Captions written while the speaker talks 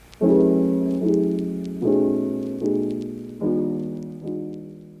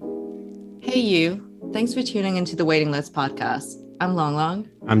you. Thanks for tuning into the Waiting List podcast. I'm Long Long.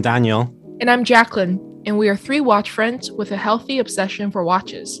 I'm Daniel. And I'm Jacqueline, and we are three watch friends with a healthy obsession for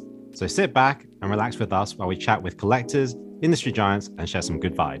watches. So sit back and relax with us while we chat with collectors, industry giants, and share some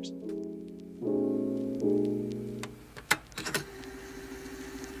good vibes.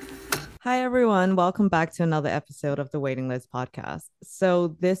 Hi, everyone. Welcome back to another episode of the Waiting List podcast.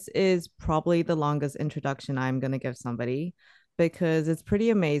 So this is probably the longest introduction I'm going to give somebody because it's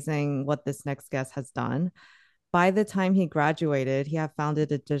pretty amazing what this next guest has done. By the time he graduated, he had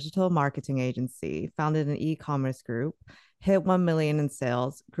founded a digital marketing agency, founded an e-commerce group, hit 1 million in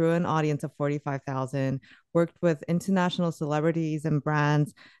sales, grew an audience of 45,000, worked with international celebrities and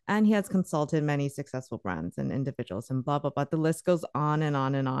brands, and he has consulted many successful brands and individuals and blah, blah, blah. The list goes on and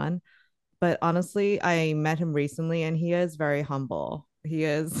on and on. But honestly, I met him recently and he is very humble. He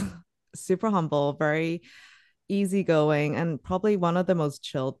is super humble, very easygoing, and probably one of the most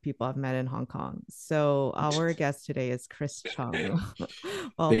chilled people I've met in Hong Kong. So our guest today is Chris Chung.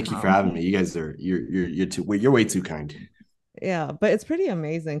 Thank you for having me. You guys are you're way too kind. Yeah, but it's pretty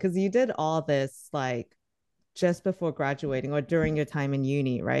amazing because you did all this like just before graduating or during your time in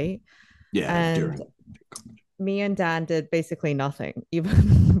uni, right? Yeah, and me and Dan did basically nothing,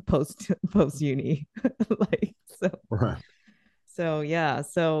 even post uni. like so. Right. So yeah.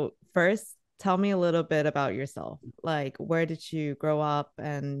 So first, tell me a little bit about yourself. Like, where did you grow up,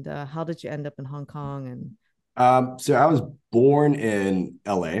 and how did you end up in Hong Kong? And so I was born in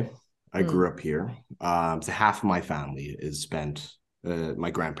LA. I grew up here. So half of my family is spent. My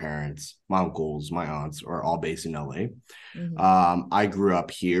grandparents, my uncles, my aunts are all based in LA. I grew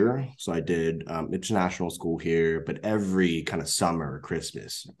up here, so I did international school here. But every kind of summer or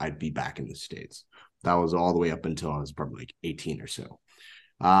Christmas, I'd be back in the States. That was all the way up until I was probably like 18 or so.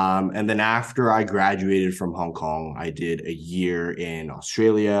 And then after I graduated from Hong Kong, I did a year in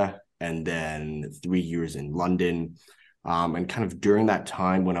Australia and then 3 years in London. And kind of during that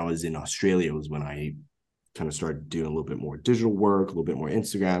time when I was in Australia was when I kind of started doing a little bit more digital work, a little bit more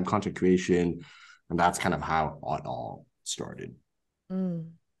Instagram, content creation. And that's kind of how it all started.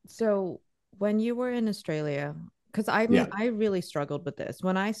 So when you were in Australia, because I really struggled with this.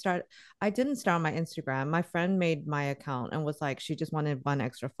 When I didn't start on my Instagram. My friend made my account and was like, she just wanted one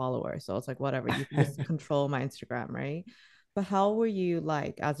extra follower. So I was like, whatever, you can just control my Instagram, right? But how were you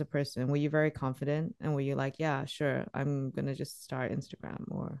like as a person? Were you very confident? And were you like, yeah, sure, I'm going to just start Instagram?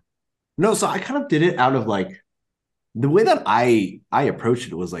 Or no, so I kind of did it out of like the way that I approached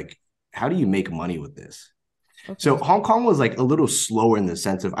it was like, how do you make money with this? Okay. So Hong Kong was like a little slower in the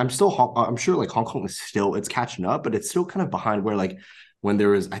sense of I'm sure like Hong Kong is still it's catching up, but it's still kind of behind where like when there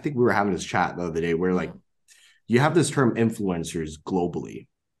was I think we were having this chat the other day where like you have this term influencers globally.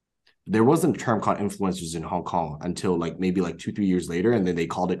 There wasn't a term called influencers in Hong Kong until like maybe like 2-3 years later, and then they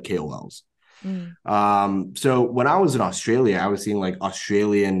called it KOLs. So when I was in Australia, I was seeing like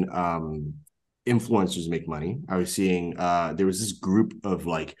Australian influencers make money. I was seeing there was this group of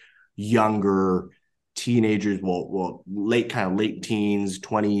like younger teenagers, late teens,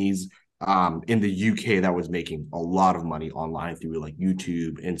 20s in the UK that was making a lot of money online through like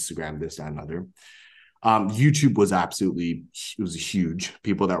YouTube, Instagram, this, that, and other. YouTube was it was huge.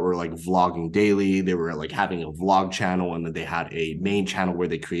 People that were like vlogging daily, they were like having a vlog channel, and then they had a main channel where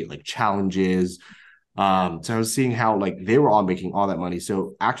they create like challenges. So I was seeing how like they were all making all that money.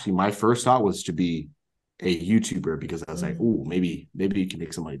 So actually my first thought was to be a YouTuber because I was like, oh, maybe you can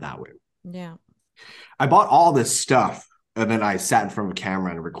make some money that way. Yeah. I bought all this stuff and then I sat in front of a camera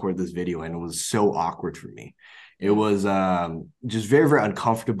and recorded this video, and it was so awkward for me. It was just very, very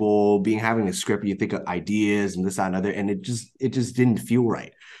uncomfortable having a script. You think of ideas and this, that, and other, and it just didn't feel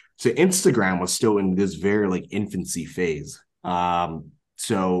right. So Instagram was still in this very like infancy phase.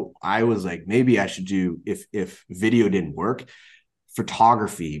 So I was like, maybe I should do if video didn't work,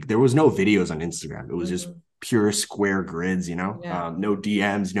 photography. There was no videos on Instagram. It was just pure square grids, no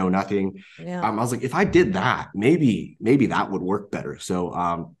DMs, no nothing. Yeah. I was like, if I did that, maybe that would work better.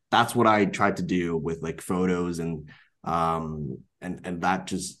 So that's what I tried to do with like photos and that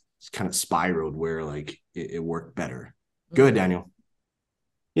just kind of spiraled where like it worked better. Good, Daniel.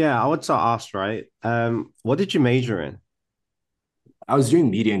 Yeah, I would start ask, right? What did you major in? I was doing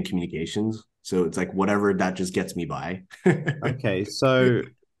media and communications. So it's like whatever that just gets me by. Okay, so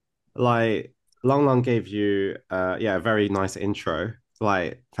like Long gave you a very nice intro,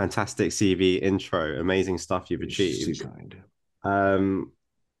 like fantastic CV intro, amazing stuff you've achieved. So kind.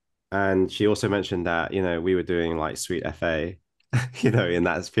 And she also mentioned that, we were doing like Sweet FA, in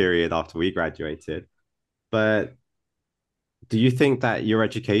that period after we graduated. But do you think that your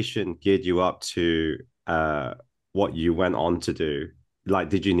education geared you up to what you went on to do? Like,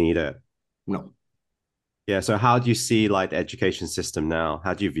 did you need it? No. Yeah. So how do you see like the education system now?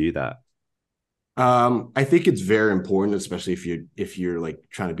 How do you view that? I think it's very important, especially if you're like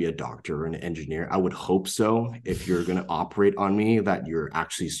trying to be a doctor or an engineer. I would hope so. If you're going to operate on me, that you're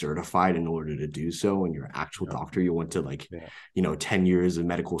actually certified in order to do so, and you're an actual Yeah. doctor. You went to like, Yeah. 10 years of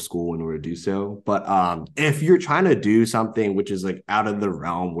medical school in order to do so. But if you're trying to do something which is like out of the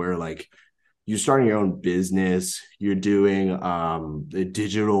realm where like you're starting your own business, you're doing the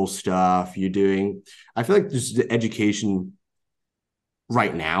digital stuff, I feel like this the education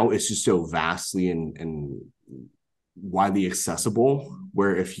right now it's just so vastly and widely accessible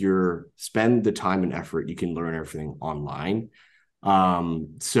where if you're spend the time and effort you can learn everything online.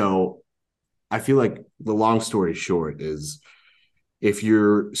 So I feel like the long story short is if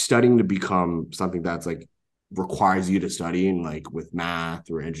you're studying to become something that's like requires you to study in like with math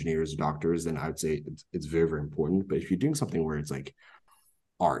or engineers or doctors, then I would say it's very very important. But if you're doing something where it's like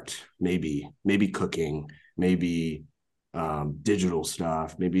art, maybe cooking, maybe digital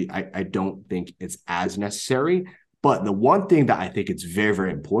stuff. Maybe I don't think it's as necessary. But the one thing that I think it's very,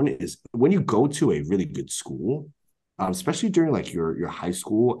 very important is when you go to a really good school, especially during like your high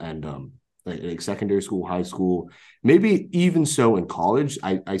school and like secondary school, high school, maybe even so in college.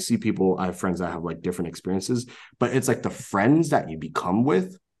 I see people, I have friends that have like different experiences, but it's like the friends that you become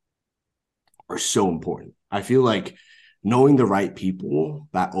with are so important. I feel like knowing the right people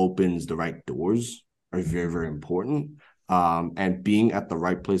that opens the right doors are very, very important. And being at the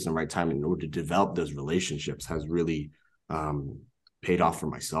right place and right time in order to develop those relationships has really paid off for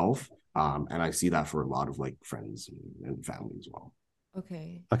myself. And I see that for a lot of like friends and family as well.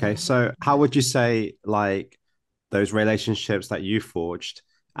 Okay. Okay. So how would you say like those relationships that you forged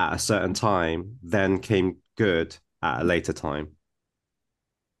at a certain time then came good at a later time?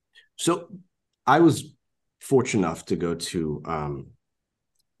 So I was fortunate enough to go to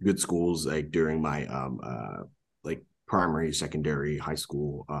good schools like during my like primary, secondary, high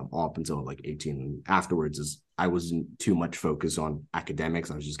school, all up until like 18. And afterwards is I wasn't too much focused on academics.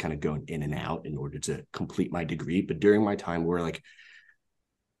 I was just kind of going in and out in order to complete my degree. But during my time where like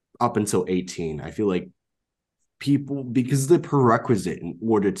up until 18, I feel like people because the prerequisite in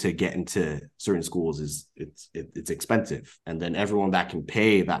order to get into certain schools is it's expensive, and then everyone that can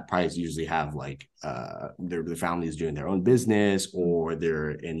pay that price usually have like their families doing their own business or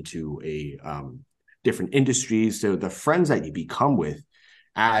they're into a different industries. So the friends that you become with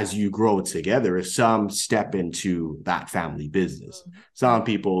as you grow together, some step into that family business. Some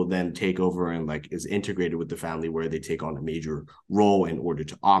people then take over and like is integrated with the family where they take on a major role in order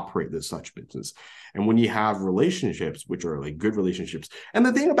to operate this such business. And when you have relationships, which are like good relationships, and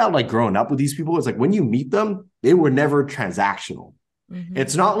the thing about like growing up with these people is like when you meet them, they were never transactional.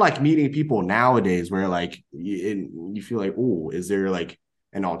 It's not like meeting people nowadays where like you feel like, oh, is there like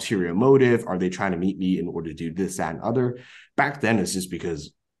an ulterior motive? Are they trying to meet me in order to do this, that, and other? Back then, it's just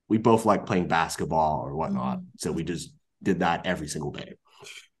because we both like playing basketball or whatnot. So we just did that every single day.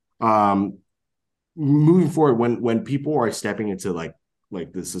 Um, Moving forward, when people are stepping into like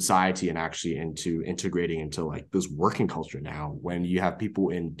the society and actually into integrating into like this working culture now, when you have people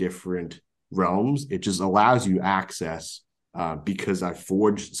in different realms, it just allows you access because I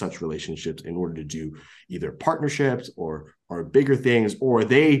forged such relationships in order to do either partnerships or bigger things, or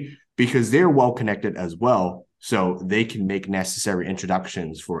they because they're well connected as well, so they can make necessary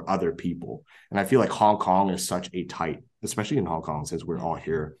introductions for other people. And I feel like Hong Kong is such a tight, especially in Hong Kong, since we're all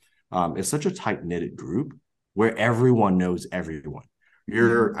here, it's such a tight knitted group where everyone knows everyone.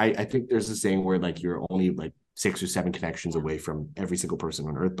 I think there's a saying where like you're only like 6 or 7 connections away from every single person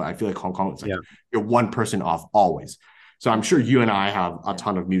on earth, but I feel like Hong Kong is like Yeah. you're one person off always. So I'm sure you and I have a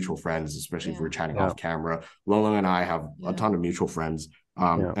ton of mutual friends, especially if we're chatting Yeah. off camera. Lolo and I have a ton of mutual friends.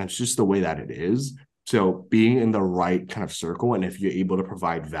 Yeah. And it's just the way that it is. So being in the right kind of circle, and if you're able to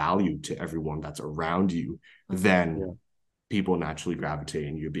provide value to everyone that's around you, then people naturally gravitate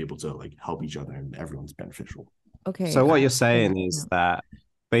and you'll be able to like help each other and everyone's beneficial. Okay. So what you're saying is that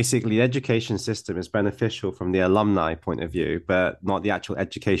basically the education system is beneficial from the alumni point of view, but not the actual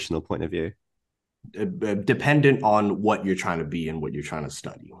educational point of view. Dependent on what you're trying to be and what you're trying to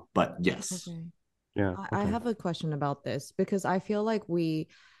study. But yes. Okay. Yeah. I have a question about this because I feel like we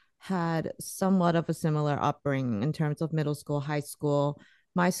had somewhat of a similar upbringing in terms of middle school, high school.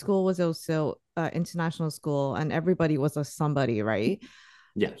 My school was also international school, and everybody was a somebody, right?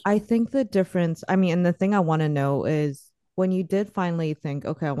 Yes. I think the difference, I mean, and the thing I want to know is when you did finally think,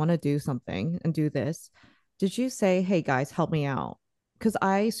 okay, I want to do something and do this, did you say, hey guys, help me out? Because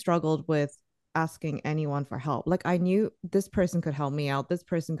I struggled with asking anyone for help. Like I knew this person could help me out, this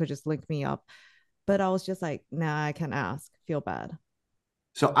person could just link me up, but I was just like, nah, I can't ask, feel bad.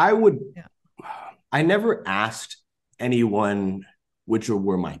 So I would Yeah. I never asked anyone which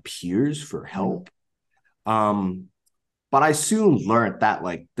were my peers for help. But I soon learned that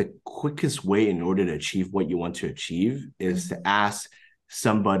like the quickest way in order to achieve what you want to achieve is to ask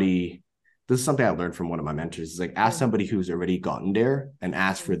somebody. This is something I learned from one of my mentors. Is like ask somebody who's already gotten there and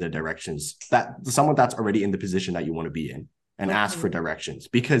ask for the directions. That someone that's already in the position that you want to be in, and ask for directions,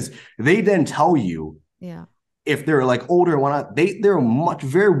 because they then tell you if they're like older and whatnot, they're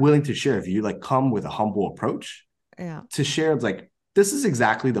very willing to share if you like come with a humble approach. To share, it's like, this is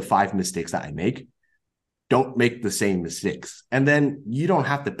exactly the 5 mistakes that I make. Don't make the same mistakes. And then you don't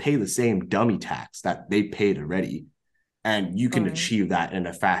have to pay the same dummy tax that they paid already. And you can achieve that in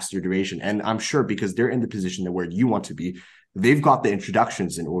a faster duration. And I'm sure because they're in the position where you want to be, they've got the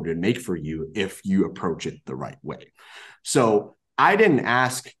introductions in order to make for you if you approach it the right way. So I didn't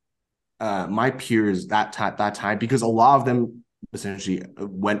ask my peers that time because a lot of them essentially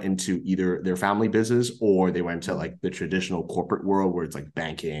went into either their family business or they went to like the traditional corporate world where it's like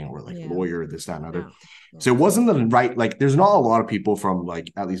banking or like lawyer, this, that, and other. So it wasn't the right, like there's not a lot of people from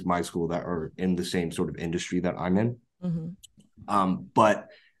like at least my school that are in the same sort of industry that I'm in. But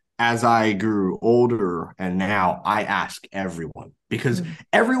as I grew older and now I ask everyone because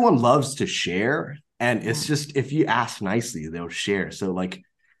everyone loves to share. And it's just, if you ask nicely, they'll share. So like,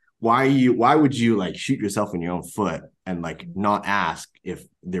 why would you like shoot yourself in your own foot and like not ask if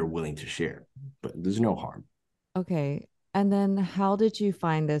they're willing to share? But there's no harm. Okay. And then how did you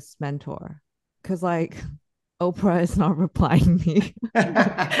find this mentor? Because like Oprah is not replying me.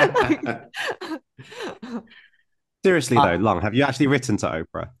 Seriously though, Long, have you actually written to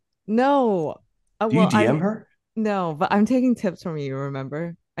Oprah? No. Do you DM her? No, but I'm taking tips from you,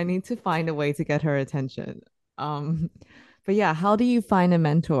 remember? I need to find a way to get her attention. But yeah, how do you find a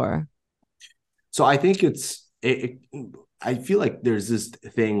mentor? So I think I feel like there's this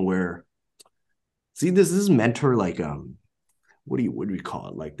thing where, this is mentor, like, what do we call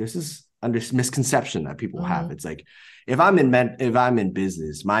it? Like, there's this misconception that people have. It's like, if I'm in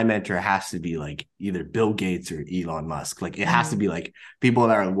business, my mentor has to be like either Bill Gates or Elon Musk. Like, it has to be like people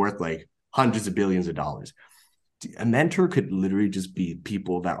that are worth like hundreds of billions of dollars. A mentor could literally just be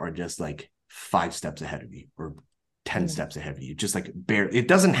people that are just like 5 steps ahead of you or 10 steps ahead of you, just like barely. It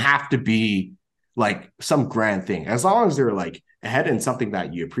doesn't have to be like some grand thing. As long as they're like ahead in something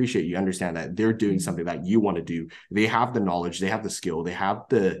that you appreciate, you understand that they're doing something that you want to do. They have the knowledge, they have the skill, they have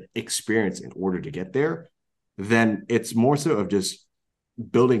the experience in order to get there. Then it's more so of just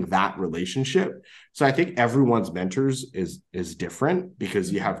building that relationship. So I think everyone's mentors is different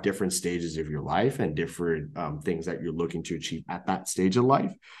because you have different stages of your life and different things that you're looking to achieve at that stage of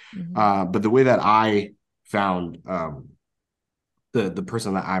life. But the way that I found the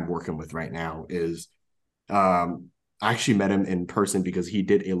person that I'm working with right now is I actually met him in person because he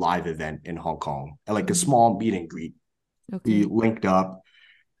did a live event in Hong Kong, like a small meet and greet. We linked up,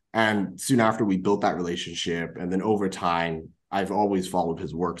 and soon after we built that relationship. And then over time, I've always followed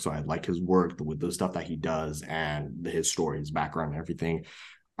his work, so I like his work with the stuff that he does and his story, his background, and everything.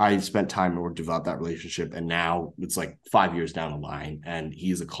 I spent time in order to develop that relationship, and now it's like 5 years down the line, and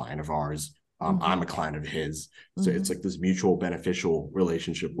he's a client of ours. I'm a client of his. So it's like this mutual beneficial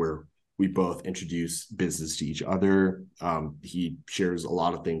relationship where we both introduce business to each other. He shares a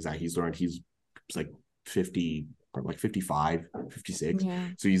lot of things that he's learned. He's like 50, like 55, 56.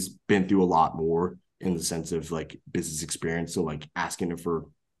 So he's been through a lot more in the sense of like business experience. So like asking him for,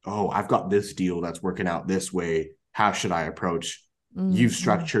 oh, I've got this deal that's working out this way. How should I approach? You've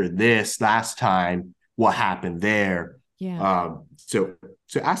structured this last time. What happened there? So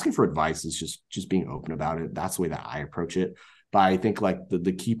asking for advice is just being open about it. That's the way that I approach it. But I think like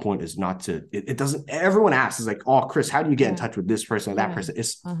the key point is not to, it doesn't, everyone asks is like, oh, Chris, how do you get in touch with this person or that person?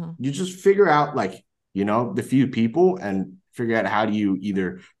 It's you just figure out like, the few people and figure out how do you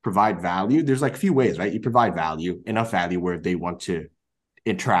either provide value. There's like a few ways, right? You provide enough value where they want to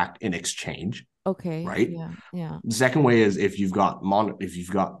interact in exchange. Okay. Right. Yeah. The second way is if you've got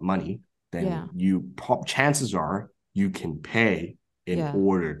money, then chances are you can pay in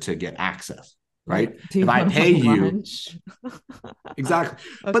order to get access, right? Like, if I pay you, exactly.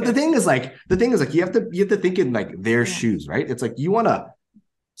 Okay. But the thing is like you have to think in like their shoes, right? It's like you want to.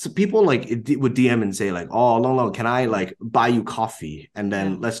 So people like would DM and say like, oh, no, can I like buy you coffee? And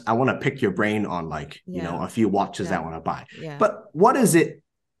then I want to pick your brain on like, a few watches that I want to buy. But what is it?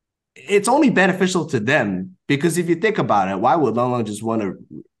 It's only beneficial to them because if you think about it, why would Long Long just want to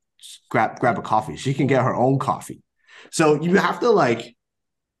grab a coffee? She can get her own coffee. So you have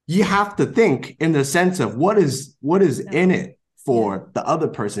to think in the sense of what is in it for the other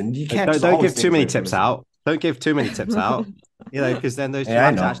person. You can't don't give too many tips out. Don't give too many tips out. because then those you Yeah, I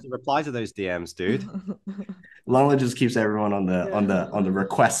have to know. actually reply to those DMs, dude. Lala just keeps everyone on the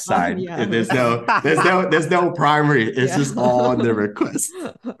request side. Yeah. There's no primary. It's Yeah. just all on the request.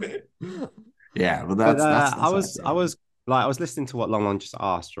 Yeah, but But that's how I I feel. was like I was listening to what Long Long just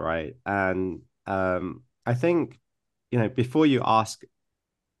asked, right? And I think before you ask,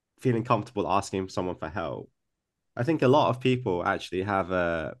 feeling comfortable asking someone for help, I think a lot of people actually have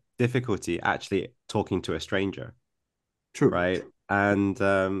a difficulty actually talking to a stranger, True. right? And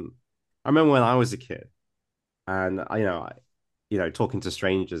I remember when I was a kid, and talking to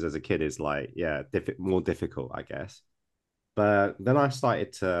strangers as a kid is like, yeah, more difficult, I guess. But then I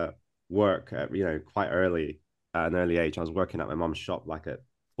started to work at, quite early, at an early age. I was working at my mom's shop like at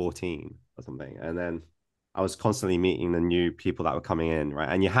 14 or something. And then I was constantly meeting the new people that were coming in, right?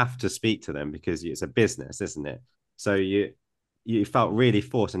 And you have to speak to them because it's a business, isn't it? So you felt really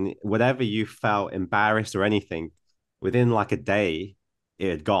forced, and whatever you felt embarrassed or anything, within like a day, it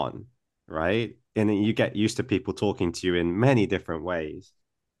had gone, right? And you get used to people talking to you in many different ways.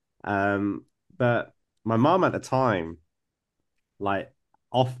 But my mom at the time, like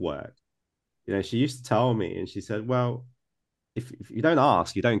off work, she used to tell me, and she said, well, if you don't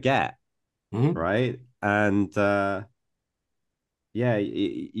ask, you don't get, Mhm. right? And yeah,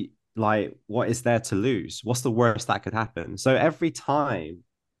 like, what is there to lose? What's the worst that could happen? So every time,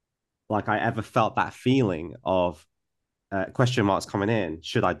 like, I ever felt that feeling of question marks coming in,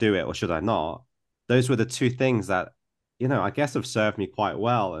 should I do it or should I not? Those were the two things that, I guess have served me quite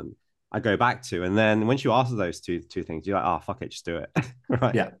well, and I go back to. And then once you answer those two things, you're like, oh, fuck it, just do it.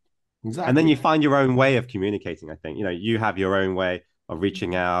 Right. Yeah, And then exactly. you find your own way of communicating. I think, you have your own way of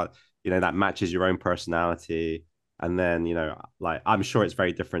reaching out, that matches your own personality. And then, like, I'm sure it's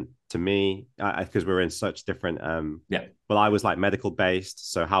very different to me, because we're in such different, Yeah. well, I was like medical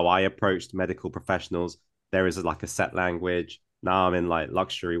based. So how I approached medical professionals, there is like a set language. Now I'm in like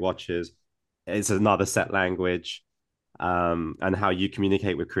luxury watches. It's another set language. And how you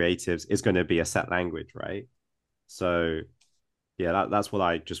communicate with creatives is going to be a set language, right? So yeah, that's what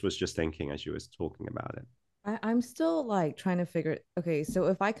I was just thinking as you was talking about it. I'm still like trying to figure, okay, so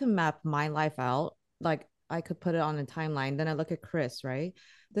if I could map my life out, like I could put it on a timeline, then I look at Chris, right?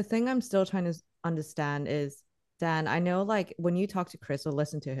 The thing I'm still trying to understand is, Dan, I know like when you talk to Chris or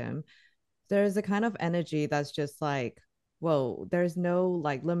listen to him, there's a kind of energy that's just like, whoa, there's no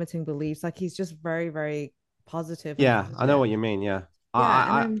like limiting beliefs. Like he's just very, very positive and Yeah, I know positive. what you mean. Yeah, Yeah.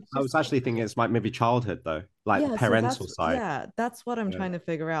 And I'm I was just, actually thinking it's like maybe childhood though, like yeah, so parental that's, side. yeah, that's what I'm Yeah. trying to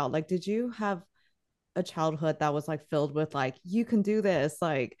figure out. Like, did you have a childhood that was like filled with like you can do this,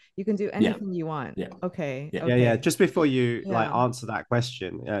 like you can do Yeah. anything you want? Yeah. Okay, Yeah. Yeah. okay. Just before you like Yeah. answer that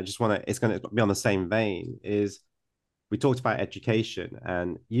question, I just want to. It's going to be on the same vein. Is we talked about education,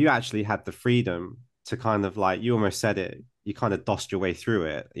 and you actually had the freedom to kind of like you almost said it. You kind of dossed your way through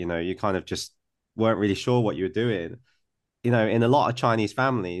it. You kind of just weren't really sure what you were doing. In a lot of Chinese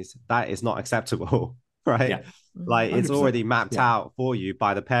families, that is not acceptable, right? Yeah. Mhm. Like it's 100%. already mapped Yeah. out for you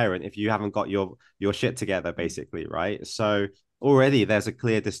by the parent if you haven't got your shit together, basically, right? So already there's a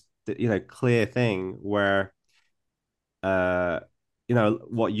clear thing where uh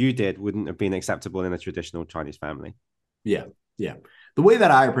what you did wouldn't have been acceptable in a traditional Chinese family. Yeah. Yeah. The way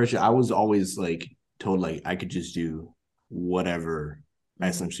that I approach it, I was always like told like I could just do whatever I Mhm.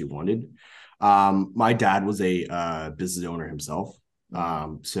 essentially wanted. My dad was a business owner himself.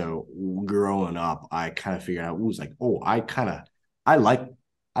 Mhm. So growing up, I kind of figured out it was like, oh, I like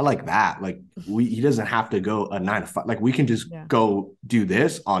I like that. Like he doesn't have to go a 9 to 5. Like we can just Yeah. go do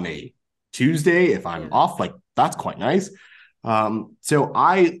this on a Tuesday if I'm Yeah. off. Like that's quite nice. So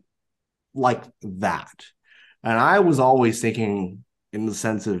I like that. And I was always thinking in the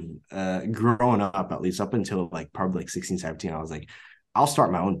sense of growing up, at least up until like probably like 16, 17, I was like, I'll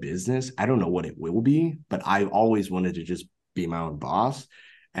start my own business. I don't know what it will be, but I always wanted to just be my own boss.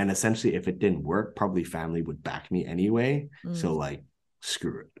 And essentially, if it didn't work, probably family would back me anyway. So Mm. like,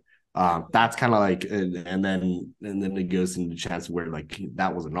 screw it. That's kind of like, and then it goes into the chance where like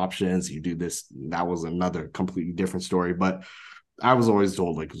that was an option. So you do this, that was another completely different story. But I was always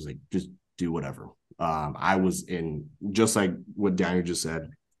told like, it was like just do whatever. I was in just like what Daniel just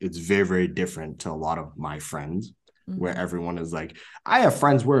said. It's very, very different to a lot of my friends, where Mhm. everyone is like, I have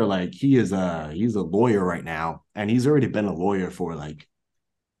friends where like he's a lawyer right now, and he's already been a lawyer for like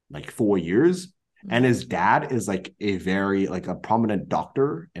 4 years, and Mhm. his dad is like a very like a prominent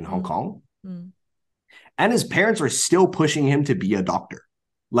doctor in Hong Mhm. Kong, Mhm. and his parents are still pushing him to be a doctor,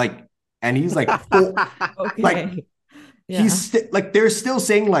 like, and he's like like Okay. Yeah. like they're still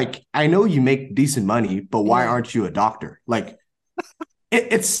saying like I know you make decent money, but why Yeah. aren't you a doctor? Like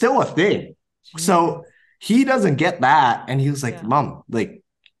it's still a thing. Jeez. So he doesn't get that. And he was like, Yeah. Mom, like,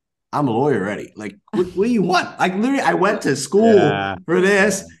 I'm a lawyer already. Like, what do you want? Like, literally, I went to school Yeah. for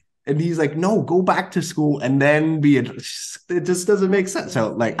this. And he's like, no, go back to school and then be it just doesn't make sense.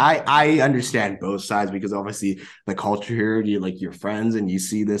 So like I understand both sides because obviously the culture here, you like your friends and you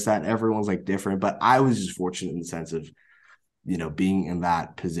see this, that everyone's like different. But I was just fortunate in the sense of, being in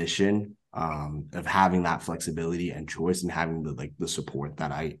that position of having that flexibility and choice and having the support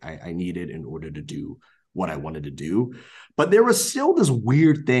that I needed in order to do what I wanted to do. But there was still this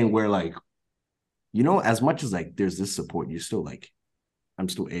weird thing where like, as much as like there's this support, you still like I'm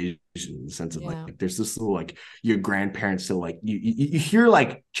still Asian in the sense of like there's this little like your grandparents still like you hear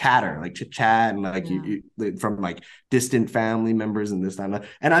like chatter like chit chat and like you from like distant family members and this and that,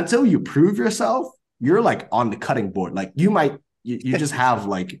 and until you prove yourself you're like on the cutting board. Like you just have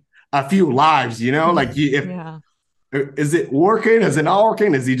like a few lives, like is it working, is it not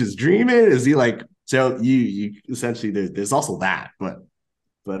working, is he just dreaming, is he like, so you essentially there's also that, but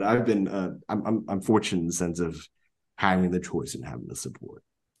I've been I'm fortunate in the sense of having the choice and having the support.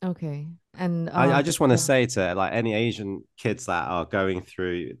 Okay. And I just want to say to like any Asian kids that are going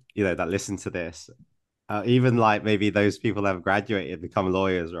through, that listen to this, even like maybe those people that have graduated and become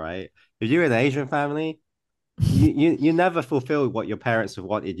lawyers, right? If you're an Asian family, you never fulfilled what your parents have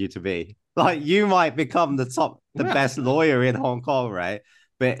wanted you to be. Like you might become the best lawyer in Hong Kong, right?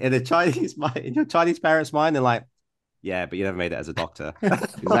 But in in your Chinese parents' mind, they're like, yeah, but you never made it as a doctor.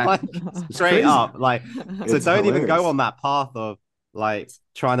 Exactly. Like, straight up. Like, so It's don't even hilarious. go on that path of like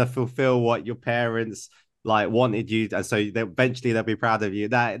trying to fulfill what your parents like wanted you, and so eventually they'll be proud of you.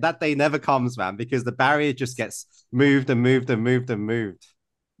 That day never comes, man, because the barrier just gets moved and moved and moved and moved.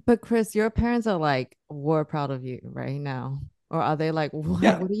 But Chris, your parents are like, we're proud of you right now. Or are they like, what,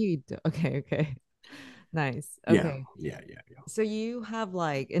 Yeah. what do you do? Okay. Nice. Yeah. Okay. Yeah. So you have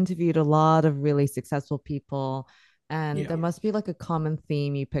like interviewed a lot of really successful people, and there must be like a common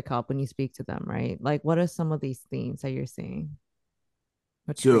theme you pick up when you speak to them, right? Like, what are some of these themes that you're seeing?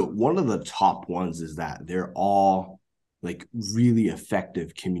 So one of the top ones is that they're all like really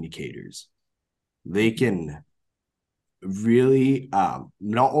effective communicators. They can really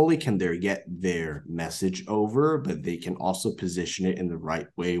not only can they get their message over, but they can also position it in the right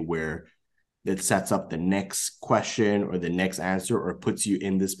way where it sets up the next question or the next answer or puts you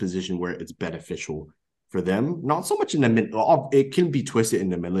in this position where it's beneficial for them. Not so much in the it can be twisted in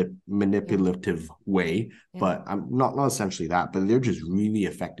the manipulative way, but I'm not essentially that, but they're just really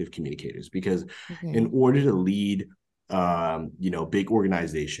effective communicators because in order to lead big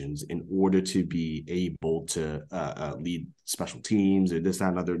organizations, in order to be able to lead special teams or this, that,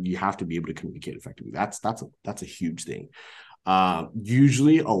 and other, you have to be able to communicate effectively. That's a huge thing.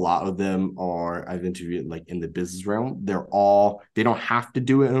 Usually a lot of them are, I've interviewed like in the business realm, they don't have to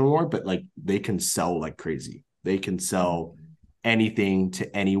do it anymore, but like they can sell like crazy. They can sell anything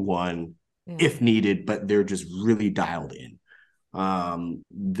to anyone if needed, but they're just really dialed in.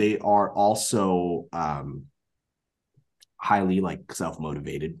 They are also highly like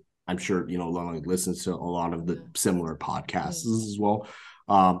self-motivated. I'm sure Lonely listens to a lot of the similar podcasts as well.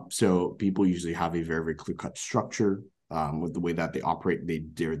 So people usually have a very, very clear-cut structure with the way that they operate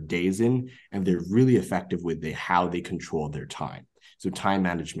their days in, and they're really effective with how they control their time. So time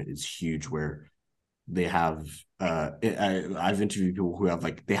management is huge, where they have I've interviewed people who have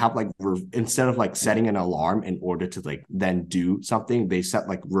like instead of like setting an alarm in order to like then do something, they set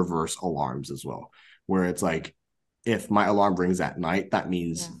like reverse alarms as well, where it's like if my alarm rings at night, that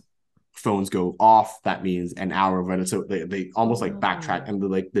means phones go off. That means an hour of it. So they almost like backtrack, and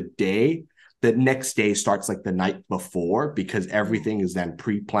the next day starts like the night before because everything is then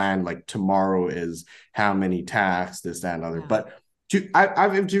pre-planned. Like tomorrow is how many tasks, this, that, and other. But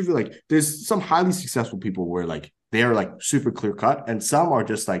I've interviewed like there's some highly successful people where like they are like super clear cut, and some are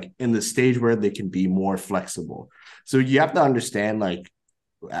just like in the stage where they can be more flexible. So you have to understand like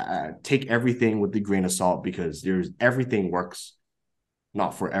take everything with a grain of salt because everything works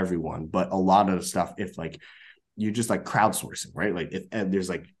not for everyone, but a lot of the stuff, if like you're just like crowdsourcing, right? Like if there's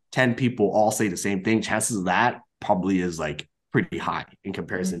like 10 people all say the same thing, chances of that probably is like pretty high in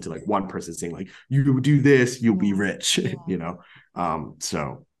comparison to like one person saying like you do this, you'll be rich,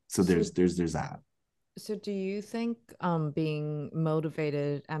 so there's that. So do you think being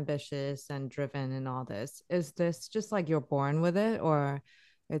motivated, ambitious, and driven and all this, is this just like you're born with it, or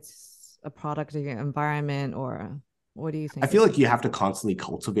it's a product of your environment, or what do you think? I feel like you have to constantly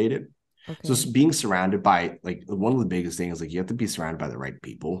cultivate it. Okay. So being surrounded by like one of the biggest things is like you have to be surrounded by the right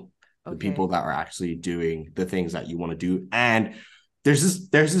people, the people that are actually doing the things that you want to do. And there's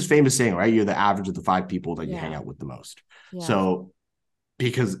this famous saying, right? You're the average of the 5 people that you hang out with the most. So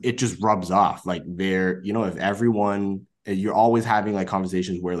because it just rubs off. Like if everyone, you're always having like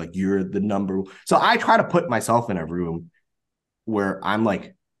conversations where like you're the number. So I try to put myself in a room where I'm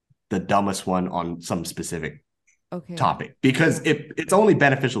like the dumbest one on some specific topic, because it's only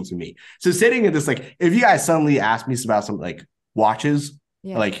beneficial to me. So sitting in this, like, if you guys suddenly ask me about some like watches,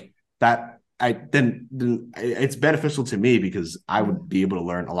 like that, then it's beneficial to me because I would be able to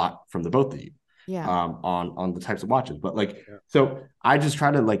learn a lot from the both of you. On the types of watches. But like, so I just try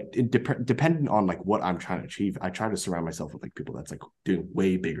to like, depending on like what I'm trying to achieve, I try to surround myself with like people that's like doing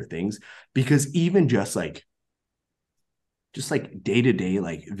way bigger things, because even just like day-to-day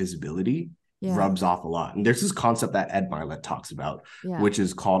like visibility rubs off a lot. And there's this concept that Ed Milet talks about, which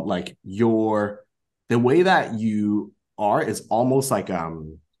is called like the way that you are is almost like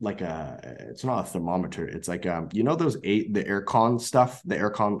it's not a thermometer. It's like those the aircon stuff, the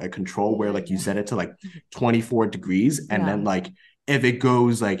aircon control where like you set it to like 24 degrees, and then like if it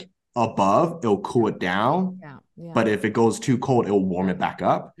goes like above, it'll cool it down. But if it goes too cold, it'll warm it back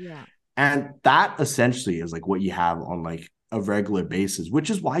up. And that essentially is like what you have on like a regular basis, which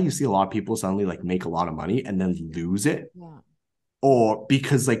is why you see a lot of people suddenly like make a lot of money and then lose it. Or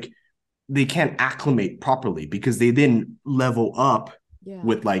because like they can't acclimate properly because they didn't level up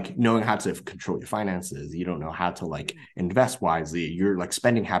with like knowing how to control your finances. You don't know how to like invest wisely. Your like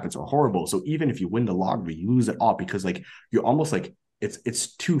spending habits are horrible. So even if you win the lottery, you lose it all because like you're almost like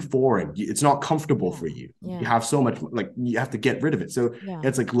it's too foreign. It's not comfortable for you. You have so much, like you have to get rid of it. So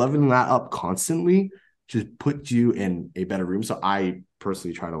it's like leveling that up constantly just puts you in a better room. So I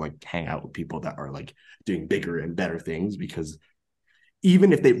personally try to like hang out with people that are like doing bigger and better things, because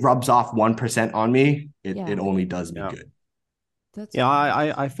even if it rubs off 1% on me, it only does me good.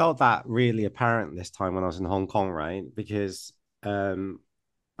 I felt that really apparent this time when I was in Hong Kong, right? Because I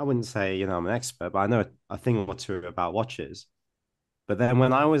wouldn't say, I'm an expert, but I know a thing or two about watches. But then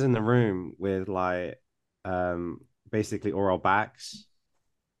when I was in the room with like basically Oral Bax,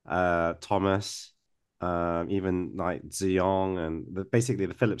 Thomas, even like Ziyong and basically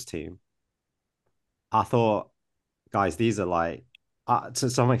the Philips team, I thought, guys, these are like, to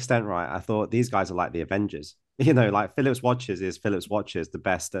some extent, right? I thought these guys are like the Avengers. Like Philips Watches is Philips Watches, the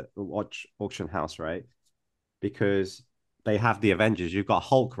best at watch auction house, right? Because they have the Avengers. You've got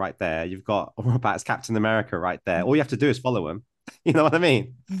Hulk right there. You've got Robert's Captain America right there. All you have to do is follow him. You know what I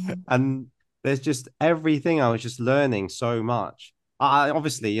mean? And there's just everything. I was just learning so much. I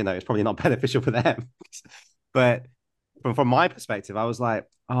obviously, it's probably not beneficial for them, but from my perspective, I was like,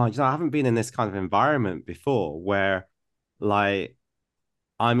 oh, I haven't been in this kind of environment before where, like,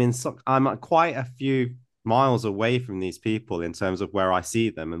 I'm quite a few miles away from these people in terms of where I see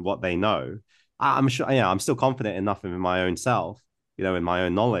them and what they know. I'm sure, I'm still confident enough in my own self, in my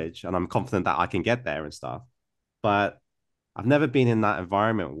own knowledge, and I'm confident that I can get there and stuff. But I've never been in that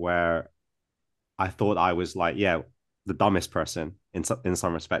environment where I thought I was like, the dumbest person in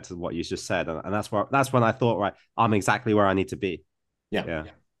some respects of what you just said, and that's when I thought, right, I'm exactly where I need to be. Yeah.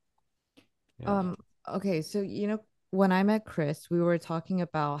 Okay, so when I met Chris, we were talking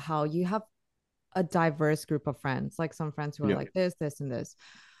about how you have a diverse group of friends, like some friends who are like this, and this.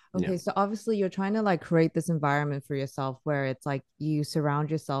 Okay, so obviously you're trying to like create this environment for yourself where it's like you surround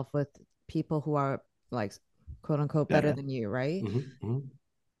yourself with people who are like quote unquote better than you, right?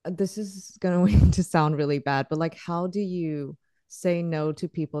 This is going to sound really bad, but like how do you say no to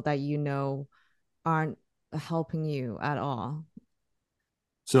people that aren't helping you at all?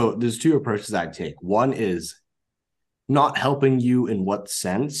 So there's two approaches I take. One is not helping you in what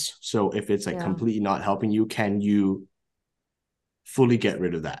sense? So if it's like completely not helping you, can you fully get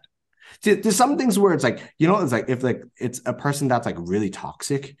rid of that? There's some things where it's like, it's like if like it's a person that's like really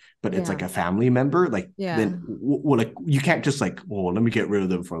toxic, but it's like a family member, like then like you can't just like, well, let me get rid of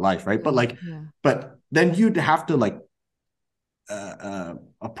them for life, right? But like, but then you'd have to like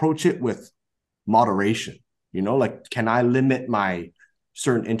approach it with moderation. Like, can I limit my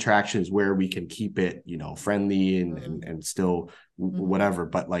certain interactions where we can keep it, friendly and still whatever,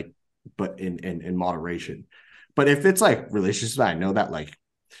 but like, but in moderation. But if it's like relationships, I know that like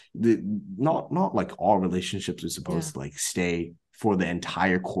not like all relationships are supposed to like stay for the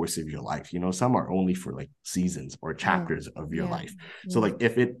entire course of your life. Some are only for like seasons or chapters of your life. So like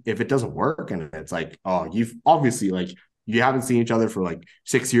if it doesn't work and it's like, oh, you've obviously like you haven't seen each other for like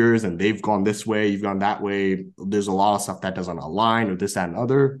 6 years and they've gone this way, you've gone that way, there's a lot of stuff that doesn't align or this, that, and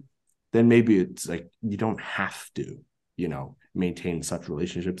other, then maybe it's like you don't have to, maintain such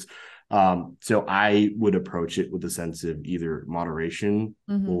relationships. So I would approach it with a sense of either moderation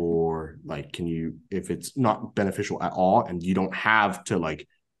or like, if it's not beneficial at all and you don't have to like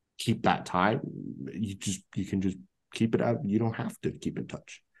keep that time, you can just keep it out. You don't have to keep in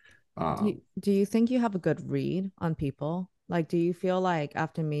touch. Do you think you have a good read on people? Like, do you feel like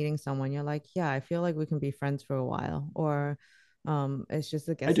after meeting someone, you're like, yeah, I feel like we can be friends for a while, or it's just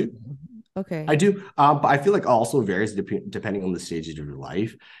a I guessing do. game? Okay. I do. But I feel like also varies depending on the stages of your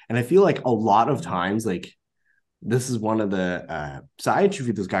life. And I feel like a lot of times, like this is one of the so I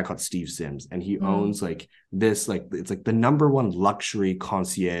interviewed this guy called Steve Sims, and he Mm, owns like this, like it's like the number one luxury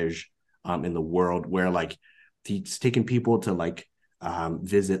concierge in the world, where like he's taking people to like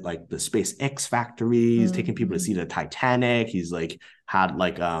visit like the SpaceX factories, taking people to see the Titanic. He's like had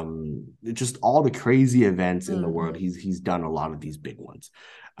like just all the crazy events in the world. mm, He's done a lot of these big ones.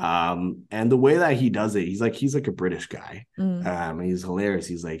 And the way that he does it, he's like a British guy. mm. And he's hilarious.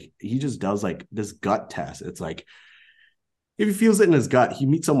 He's like, he just does like this gut test. It's like, if he feels it in his gut, he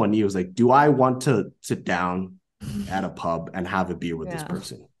meets someone new. He's like, do I want to sit down at a pub and have a beer with this Yeah.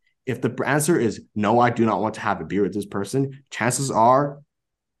 person? If the answer is no, I do not want to have a beer with this person, chances are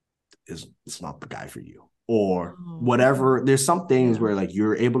it's not the guy for you. Or Oh, whatever. There's some things yeah. where like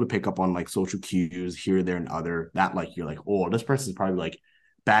you're able to pick up on like social cues here, there, and other that like you're like, oh, this person's probably like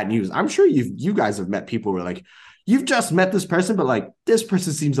bad news. I'm sure you guys have met people where like you've just met this person, but like this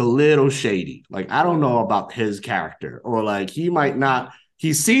person seems a little shady. Like I don't know Yeah. about his character, or like he might not.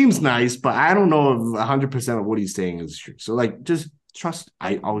 He seems nice, but I don't know if 100% of what he's saying is true. So like, just trust.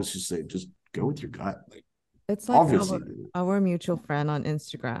 I always just say, just go with your gut. Like It's like obviously, our mutual friend on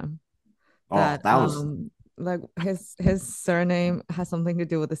Instagram oh, that that was like his surname has something to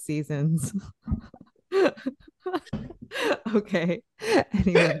do with the seasons. Okay.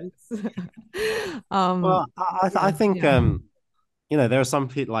 Anyways. Well, I Yeah, think yeah. there are some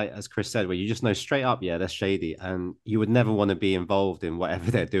people, like as Chris said, where you just know straight up, yeah, they're shady, and you would never want to be involved in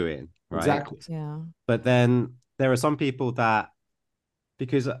whatever they're doing, right? exactly. Yeah. But then there are some people that,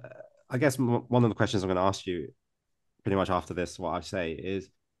 because I guess one of the questions I'm going to ask you pretty much after this, what I say is,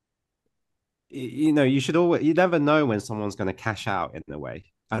 you never know when someone's going to cash out in a way.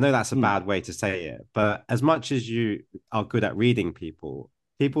 I know that's a Hmm. bad way to say it, but as much as you are good at reading people,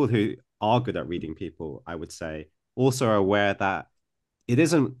 people who are good at reading people, I would say, also are aware that it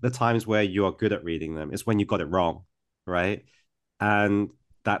isn't the times where you are good at reading them, it's when you got it wrong, right? And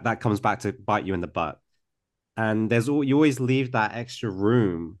that comes back to bite you in the butt. And you always leave that extra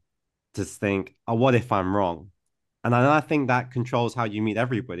room to think, oh, what if I'm wrong? And I think that controls how you meet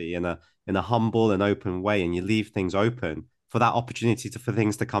everybody in a humble and open way, and you leave things open for that opportunity for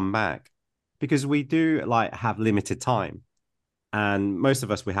things to come back, because we do like have limited time, and most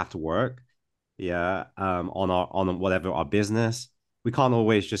of us, we have to work, yeah, on whatever our business. We can't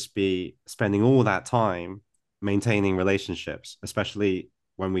always just be spending all that time maintaining relationships, especially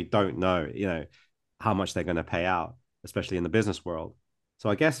when we don't know, how much they're going to pay out, especially in the business world. So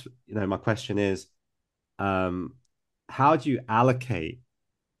I guess, my question is, um, how do you allocate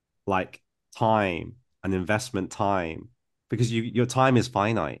like time and investment time? Because your time is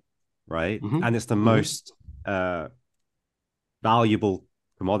finite, right? Mm-hmm. And it's the Mm-hmm. most valuable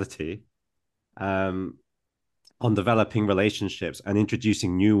commodity, um, on developing relationships and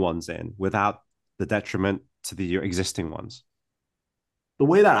introducing new ones in without the detriment to your existing ones. The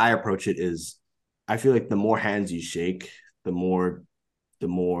way that I approach it is, I feel like the more hands you shake, the more the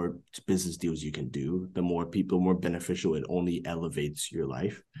more business deals you can do, the more people, more beneficial it only elevates your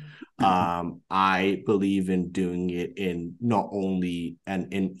life. I believe in doing it in not only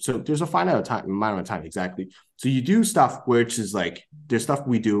and in so there's a finite time amount of time exactly. So you do stuff which is like there's stuff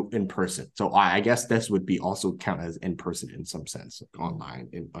we do in person. So I guess this would be also count as in person in some sense, like online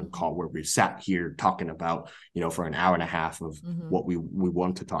on call where we sat here talking about for an hour and a half of Mm-hmm. what we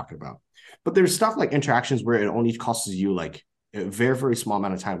want to talk about. But there's stuff like interactions where it only costs you like a very very small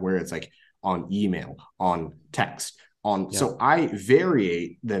amount of time where it's like on email, on text, on Yeah. so I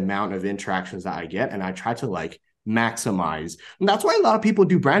vary the amount of interactions that I get and I try to like maximize. And that's why a lot of people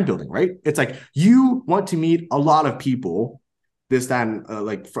do brand building, right? It's like you want to meet a lot of people this then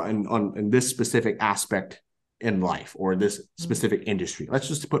like in this specific aspect in life or this specific industry. Let's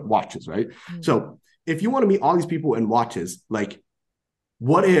just put watches, right? Mm-hmm. So if you want to meet all these people in watches, like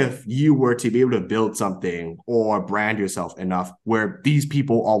what if you were to be able to build something or brand yourself enough where these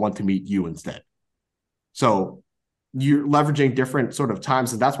people all want to meet you instead? So you're leveraging different sort of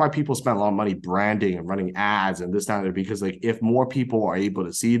times. And that's why people spend a lot of money branding and running ads and this, that, because like if more people are able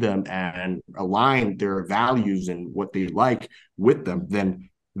to see them and align their values and what they like with them, then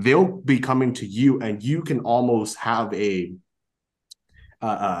they'll be coming to you and you can almost have a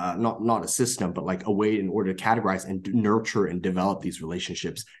not a system, but like a way in order to categorize and nurture and develop these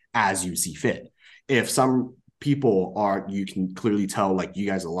relationships as you see fit. If some people are, you can clearly tell like you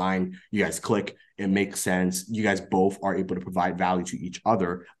guys align, you guys click, it makes sense, you guys both are able to provide value to each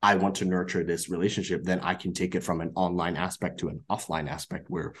other. I want to nurture this relationship. Then I can take it from an online aspect to an offline aspect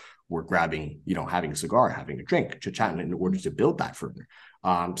where we're grabbing, having a cigar, having a drink, chit-chatting in order to build that further.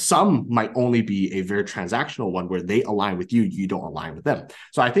 Some might only be a very transactional one where they align with you, you don't align with them.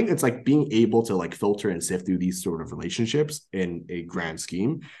 So I think it's like being able to like filter and sift through these sort of relationships in a grand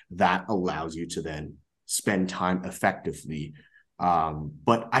scheme that allows you to then spend time effectively.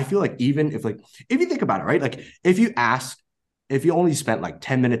 But I feel like even if you think about it, right? Like if you only spent like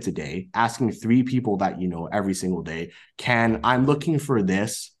 10 minutes a day asking 3 people that you know every single day, I'm looking for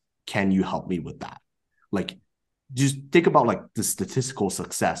this, can you help me with that? Like, just think about like the statistical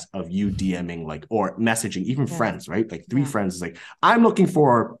success of you DMing like or messaging, even friends, right? Like 3 friends is like, I'm looking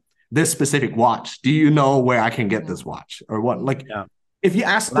for this specific watch. Do you know where I can get this watch or what? Like, if you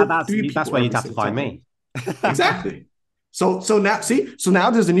ask that's where you'd have to find me. Exactly. So now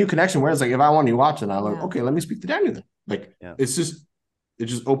there's a new connection where it's like, if I want to watch it, I'm like, okay, let me speak to Daniel then. Like, it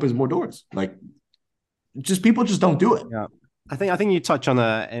just opens more doors. Like, people just don't do it. Yeah. I think you touch on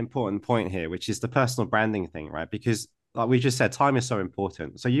an important point here, which is the personal branding thing, right? Because like we just said, time is so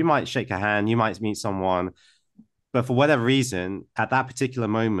important. So you might shake a hand, you might meet someone, but for whatever reason, at that particular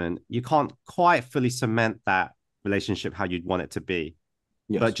moment, you can't quite fully cement that relationship how you'd want it to be.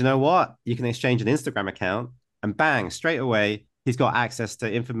 Yes. But you know what? You can exchange an Instagram account and bang, straight away, he's got access to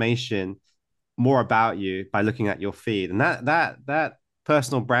information more about you by looking at your feed. And that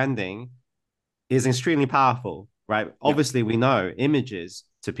personal branding is extremely powerful. Right. Obviously, we know images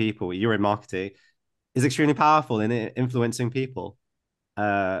to people, you're in marketing, is extremely powerful in influencing people.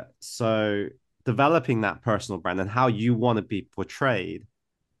 So developing that personal brand and how you want to be portrayed,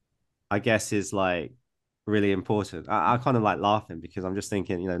 I guess, is like really important. I kind of like laughing because I'm just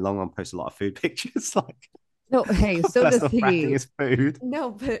thinking, Long Long posts a lot of food pictures. Like, no, hey, so does he. Branding is food.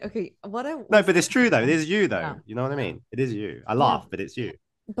 No, but okay. No, but it's true though. It is you though. Yeah. You know what I mean? It is you. I laugh, but it's you.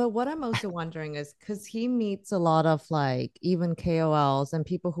 But what I'm also wondering is because he meets a lot of like even KOLs and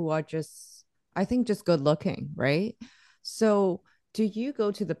people who are just, I think, just good looking, right? So do you go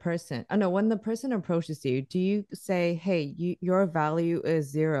to the person? I know when the person approaches you, do you say, hey, your value is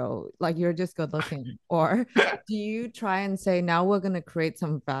 0, like you're just good looking? Or do you try and say, now we're going to create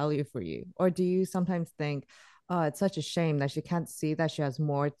some value for you? Or do you sometimes think, oh, it's such a shame that she can't see that she has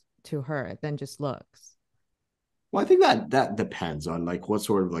more to her than just looks? Well, I think that depends on like what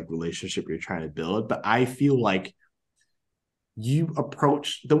sort of like relationship you're trying to build. But I feel like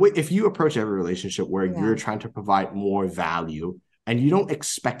if you approach every relationship where you're trying to provide more value and you don't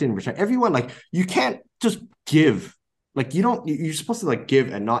expect in return, everyone, like, you can't just give, like, you're supposed to like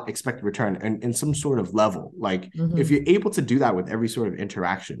give and not expect return in some sort of level. Like, if you're able to do that with every sort of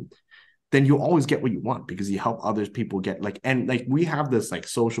interaction, then you'll always get what you want because you help other people get like, and like we have this like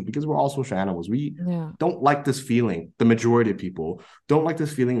social, because we're all social animals. We don't like this feeling. The majority of people don't like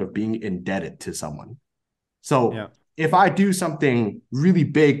this feeling of being indebted to someone. So if I do something really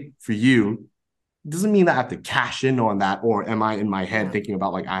big for you, it doesn't mean that I have to cash in on that, or am I in my head thinking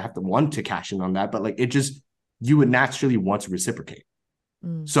about like, I have to want to cash in on that, but like, you would naturally want to reciprocate.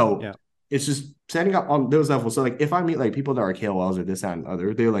 So it's just setting up on those levels. So like, if I meet like people that are KOLs or this, that, and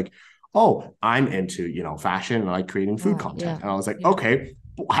other, they're like, oh, I'm into, fashion and I like creating food content. And I was like, okay,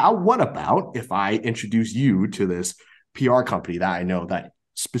 what about if I introduce you to this PR company that I know that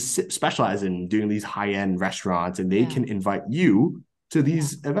specialize in doing these high-end restaurants, and they can invite you to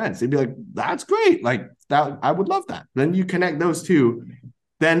these events? They'd be like, that's great. Like, that, I would love that. Then you connect those two.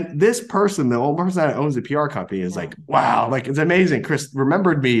 Then this person, the only person that owns the PR company, is like, wow, like, it's amazing. Chris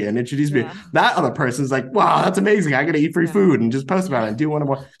remembered me and introduced me. That other person's like, wow, that's amazing. I get to eat free food and just post about it and do one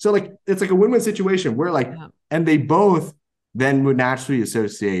more. So like, it's like a win-win situation where like, and they both then would naturally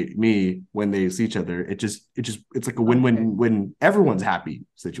associate me when they see each other. It's like a win-win-win. Everyone's happy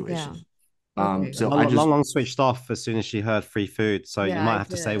situation. So Long switched off as soon as she heard free food. So you might have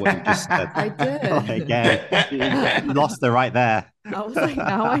to say what you just said. I did. Again, you lost her right there. I was like,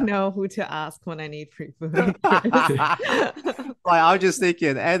 now I know who to ask when I need free food. Like, I was just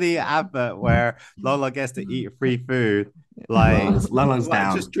thinking any advert where Lola gets to eat free food, like Lola's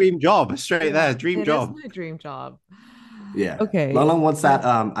down. Just dream job straight there. Dream job. It is my dream job. Yeah. Okay. Lola wants that.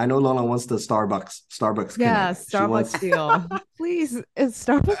 I know Lola wants the Starbucks. Yeah, Starbucks deal. Please, is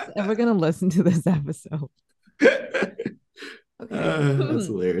Starbucks ever gonna listen to this episode? Okay. That's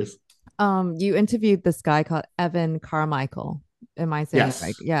hilarious. You interviewed this guy called Evan Carmichael. Am I saying it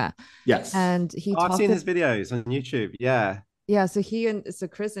right? Yeah. Yes. And I've seen his videos on YouTube. Yeah. Yeah, so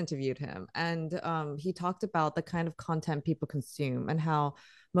Chris interviewed him and he talked about the kind of content people consume and how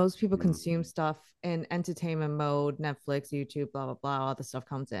most people Mm. consume stuff in entertainment mode, Netflix, YouTube, blah blah blah, all the stuff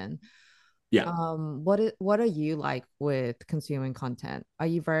comes in. Yeah. What are you like with consuming content? Are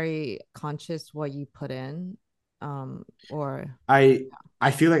you very conscious what you put in? Or I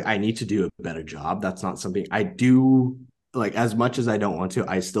I feel like I need to do a better job. That's not something I do like as much as I don't want to.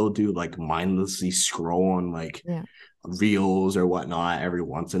 I still do like mindlessly scroll on like yeah, reels or whatnot every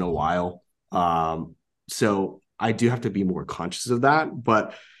once in a while. So I do have to be more conscious of that.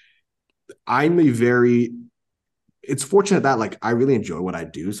 But I'm a very it's fortunate that like I really enjoy what I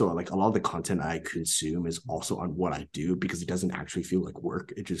do. So like a lot of the content I consume is also on what I do because it doesn't actually feel like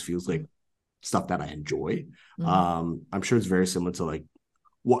work. It just feels like stuff that I enjoy. mm-hmm. I'm sure it's very similar to like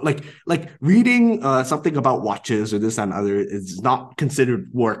what like reading something about watches or this and other is not considered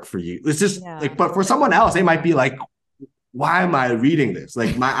work for you. It's just Yeah, like, but for someone else, they might be like, why am I reading this?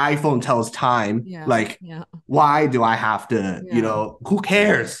 Like my iPhone tells time. yeah, Like, yeah, why do I have to, yeah, who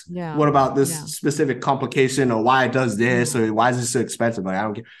cares? yeah, What about this yeah, specific complication or why it does this yeah, or why is this so expensive? Like, I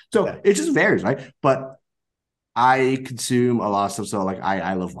don't care. So it just varies, right? But I consume a lot of stuff. So like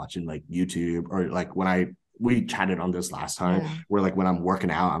I love watching like YouTube or like when we chatted on this last time yeah, where like when I'm working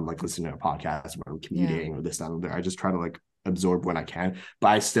out, I'm like listening to a podcast when I'm yeah, commuting or this, that, and there. I just try to like absorb when I can, but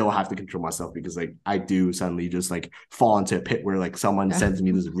I still have to control myself because like I do suddenly just like fall into a pit where like someone yeah, sends me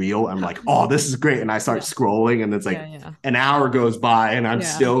this reel. I'm like, oh, this is great. And I start yeah, scrolling and it's yeah, like yeah, an hour goes by and I'm yeah.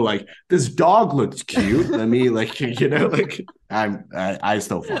 still like, this dog looks cute. Let me like, like I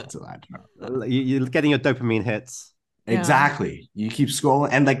still fall into that. You're getting your dopamine hits. Yeah, Exactly. You keep scrolling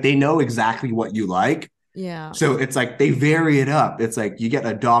and like they know exactly what you like. yeah, So it's like they vary it up. It's like you get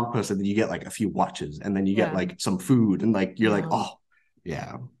a dog post and then you get like a few watches and then you get yeah, like some food and like you're like, yeah. oh,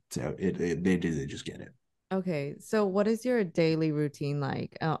 yeah. So they just get it. Okay, so what is your daily routine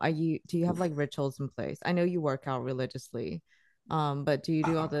like? Do you have like rituals in place? I know you work out religiously, but do you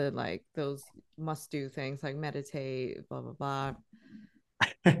do all Uh, the like those must do things like meditate, blah blah blah?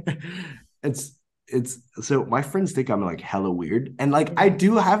 it's it's so my friends think I'm like hella weird. And like I Yeah.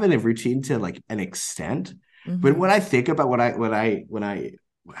 do have a routine to like an extent. But Mm-hmm. when I think about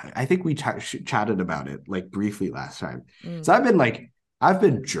I think we chatted about it like briefly last time. So Mm. I've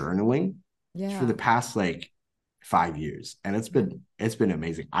been journaling for the Yeah. past like 5 years and Yeah. it's been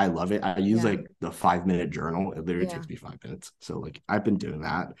amazing. I love it. I use Yeah. like the 5 minute journal. It literally Yeah. takes me 5 minutes. So like I've been doing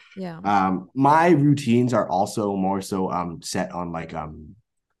that. Yeah. My routines are also more so set on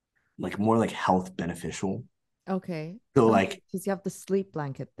like more like health beneficial. Okay. So Okay. like Because you have the sleep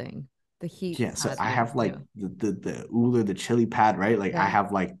blanket thing, the heat yeah, so pad I thing. have Yeah. like the Ula, the chili pad, right? Like I Yeah.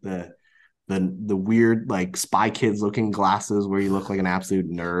 have like the weird like Spy Kids looking glasses where you look like an absolute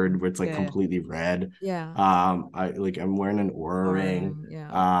nerd where it's like Yeah. completely red. Yeah. I'm wearing an Aura All ring. right. Yeah.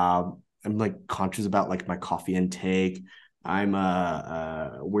 I'm like conscious about like my coffee intake. I'm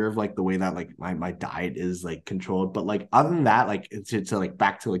aware of like the way that like my diet is like controlled. But like other than that, like to like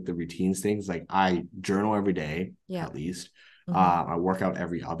back to like the routines things, like I journal every day Yeah. at least. Mm-hmm. I work out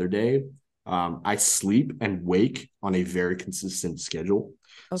every other day. I sleep and wake on a very consistent schedule.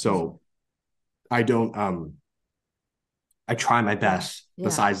 Okay. So I don't I try my Yeah. best Yeah.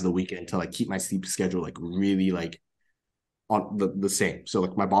 besides the weekend to like keep my sleep schedule like really like on the same. So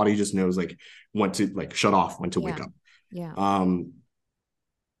like my body just knows like when to like shut off, when to wake Yeah. up. Yeah. Um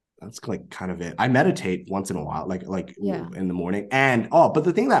that's like kind of it. I meditate once in a while, like Yeah. in the morning. And oh, but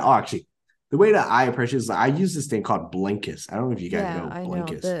the thing that oh actually the way that I approach it is like, I use this thing called Blinkist. I don't know if you guys Yeah. know I know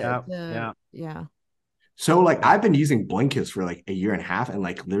Blinkist. Yeah, the yeah. yeah. So like I've been using Blinkist for like a year and a half, and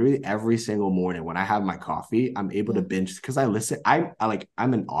like literally every single morning when I have my coffee, I'm able to Yeah. binge because I'm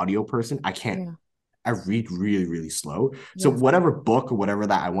an audio person. I can't Yeah. I read really, really slow. So Yeah. whatever book or whatever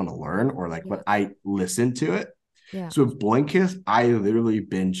that I want to learn, or like Yeah. what I listen to it. Yeah. So with Blinkist, I literally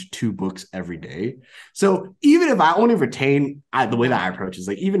binge 2 books every day. So even if I only retain the way Yeah. that I approach is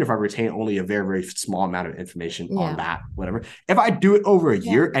like even if I retain only a very, very small amount of information on Yeah. that, whatever. If I do it over a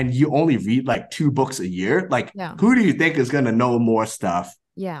Yeah. year and you only read like 2 books a year, like Yeah. who do you think is gonna know more stuff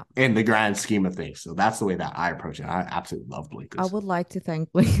Yeah. in the grand scheme of things? So that's the way that I approach it. I absolutely love I Blinkist. would like to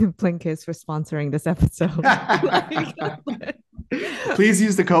thank Blinkist for sponsoring this episode. Please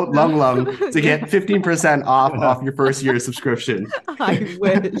use the code Lung Lung to Yeah, get 15% off your first year subscription. I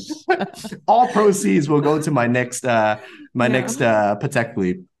wish. All proceeds will go to my next Yeah. Patek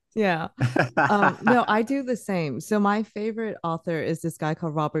Philippe. Yeah. No, I do the same. So my favorite author is this guy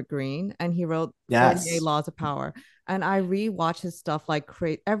called Robert Greene, and he wrote 48 Yes. Laws of Power. And I rewatch his stuff like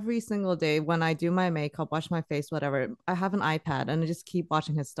every single day when I do my makeup, wash my face, whatever. I have an iPad and I just keep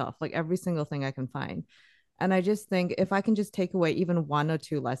watching his stuff, like every single thing I can find. And I just think if I can just take away even 1 or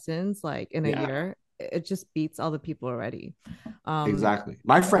 2 lessons like in a Yeah, year, it just beats other people already. Um, exactly.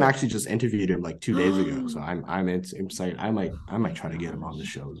 My friend actually just interviewed him like 2 days ago, so I'm excited. oh I my might try to get him on the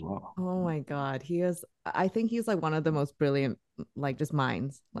gosh. show as well. Oh my God. I think he's like one of the most brilliant, like just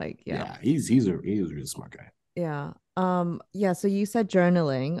minds. Like, yeah. Yeah, he's a really smart guy. Yeah. Yeah. So you said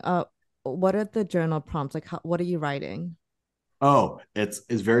journaling. What are the journal prompts? Like, what are you writing? Oh, it's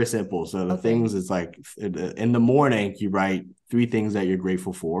very simple. So the Okay. things is like in the morning you write 3 things that you're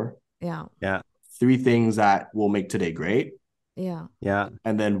grateful for, Yeah. Yeah. 3 things that will make today great, Yeah. Yeah.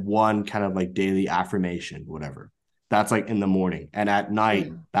 and then one kind of like daily affirmation, whatever. That's like in the morning. And Yeah.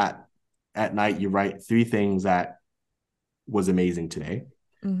 at night you write 3 things that was amazing today,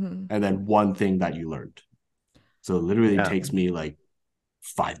 Mm-hmm. and then one thing that you learned. So it literally Yeah. takes me like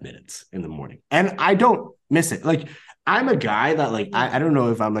 5 minutes in the morning. And I don't miss it. Like I'm a guy that like Yeah. I don't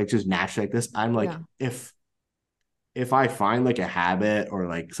know if I'm like just naturally like this. I'm like Yeah. if I find like a habit or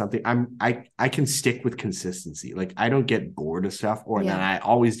like something, I can stick with consistency. Like I don't get bored of stuff, or then Yeah. I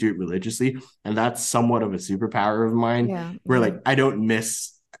always do it religiously. And that's somewhat of a superpower of mine Yeah. where Yeah. like I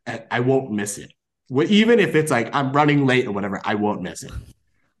won't miss it. Even if it's like I'm running late or whatever, I won't miss it.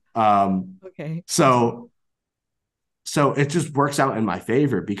 Um Okay. so so it just works out in my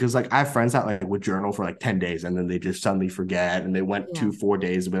favor because like I have friends that like would journal for like 10 days and then they just suddenly forget and they went Yeah. 2 4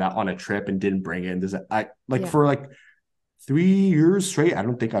 days without on a trip and didn't bring it. And this I like Yeah. for like 3 years straight, I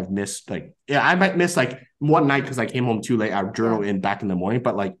don't think I've missed like yeah, I might miss like one night because I came home too late. I would Yeah. journal in back in the morning,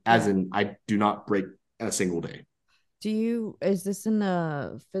 but like as Yeah. in I do not break a single day. Is this in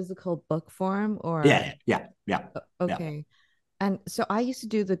a physical book form or Yeah. okay? And so I used to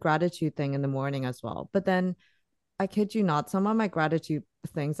do the gratitude thing in the morning as well. But then I kid you not, some of my gratitude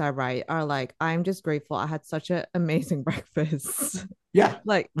things I write are like, I'm just grateful I had such an amazing breakfast. Yeah.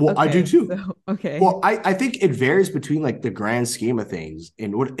 Like, Well, I do okay, too. so okay. Well, I think it varies between like the grand scheme of things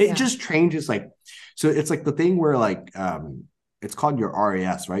and what it Yeah. just changes like so it's like the thing where like it's called your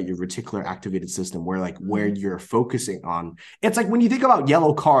RAS, right? Your reticular activated system, where like where Mm, you're focusing on it's like when you think about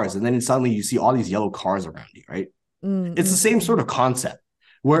yellow cars and then suddenly you see all these yellow cars around you, right? mm, It's the mm, same sort mm. of concept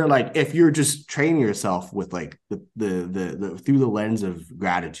where like if you're just training yourself with like the through the lens of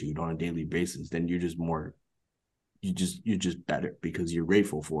gratitude on a daily basis, then you're just more you're just better because you're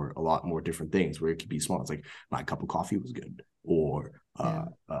grateful for a lot more different things where it could be small. It's like my cup of coffee was good, Yeah.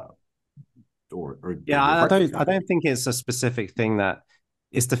 or Yeah, your breakfast I was good. don't think it's a specific thing that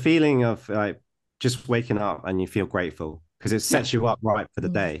it's the feeling of like just waking up and you feel grateful because it Yeah, sets you up right for the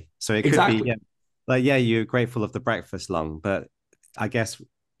Mm, day. So it could be, exactly. yeah, like, yeah, you're grateful of the breakfast lung, but I guess,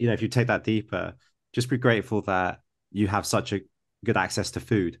 if you take that deeper, just be grateful that you have such a good access to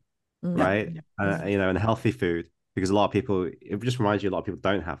food, Yeah, right? mm, mm, And healthy food, because a lot of people, it just reminds you a lot of people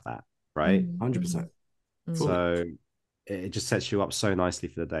don't have that, right? mm, 100%, mm, mm, fully. So it just sets you up so nicely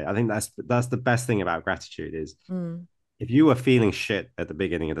for the day. I think that's the best thing about gratitude is mm. if you were feeling shit at the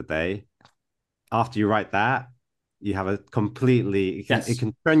beginning of the day, after you write that, you have a completely it Yes,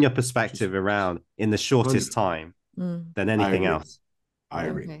 can turn your just perspective around in the shortest 100. time Mm. than I anything agree. else. I Yeah.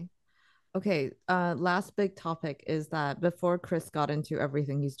 agree. Okay. Okay. Last big topic is that before Chris got into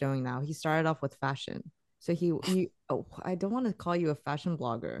everything he's doing now, he started off with fashion. So I don't want to call you a fashion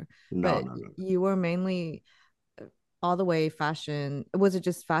blogger, No, but no, no. you were mainly all the way fashion. Was it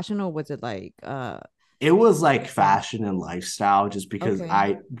just fashion or was it like It was like yeah. fashion and lifestyle just because Okay.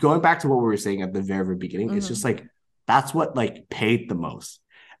 I going back to what we were saying at the very beginning, it's just Mm-hmm. like that's what like paid the most.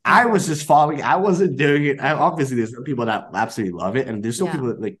 I Okay. was just following, I wasn't doing it. Obviously, there's some people that absolutely love it, and there's still Yeah. people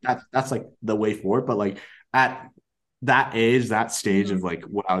that like that's like the way forward. But like at that age, that stage Mm-hmm. of like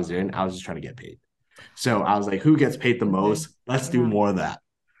what I was in, I was just trying to get paid. So I was like, who gets paid the Okay. most? Let's do Yeah. more of that.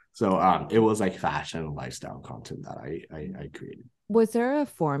 So it was like fashion and lifestyle content that I created. Was there a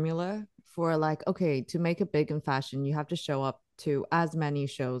formula for like, okay, to make it big in fashion, you have to show up to as many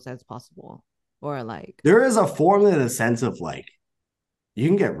shows as possible? Or like, There is a formula in the sense of like you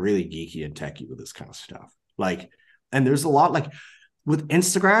can get really geeky and techy with this kind of stuff. Like, and there's a lot like with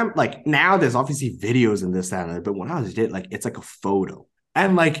Instagram, like now there's obviously videos and this, that, and that. But when I was did, like it's like a photo.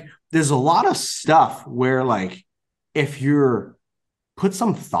 And like there's a lot of stuff where like if you're put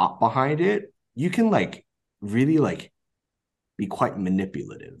some thought behind it, you can like really like be quite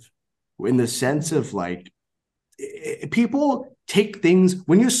manipulative in the sense Mhm. of like people take things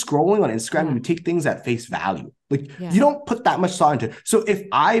when you're scrolling on Instagram, Yeah. you take things at face value. Like you Yeah. don't put that much thought into it. So if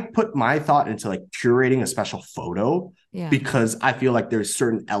I put my thought into like curating a special photo Yeah. because I feel like there's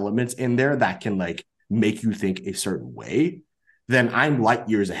certain elements in there that can like make you think a certain way, then I'm light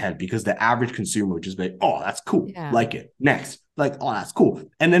years ahead because the average consumer would just be like, oh, that's cool. Yeah. Like it. Next. Like, oh, that's cool.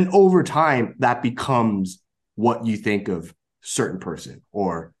 And then over time, that becomes what you think of certain person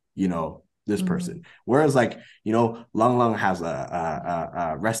or, you know, this person. Mhm. Whereas like, you know, Lang Lang has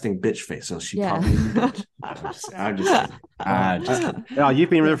a resting bitch face, so she Yeah. probably is a bitch. I'm just kidding. I'm just kidding. You've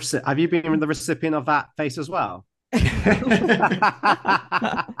been Yeah. have you been the recipient of that face as well? I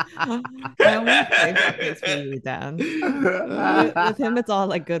almost saved that face for you, Dan. With him, it's all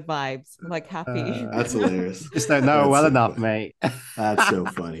like good vibes, like happy. That's hilarious. Just don't know That's well so enough, funny. mate. That's so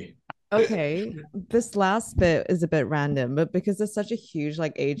funny. Okay, this last bit is a bit random, but because there's such a huge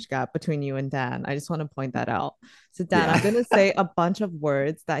like age gap between you and Dan, I just want to point that out. So Dan, I'm Yeah. gonna say a bunch of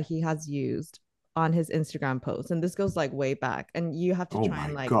words that he has used on his Instagram post, and this goes like way back, and you have to Oh try my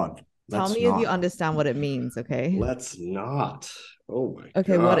and like God. tell Let's me if you not. understand what it means, okay? Let's not. Oh my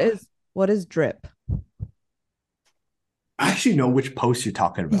Okay, God. what is drip? I actually know which post you're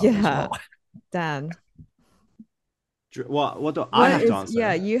talking about as Yeah, well. Dan. What do I What have to is, answer?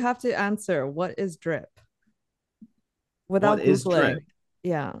 yeah, you have to answer what is drip What without is drip? Googling.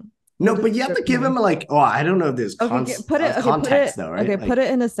 Yeah. No, What does but you have to drip give him mean? like, oh, I don't know if there's Okay, context though, right? put Like,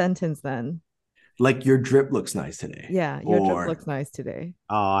 it in a sentence then. like your drip looks nice today, Yeah, your drip or looks nice today.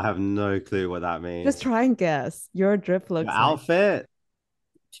 Oh, I have no clue what that Just means. try and guess. Your drip Your looks nice. outfit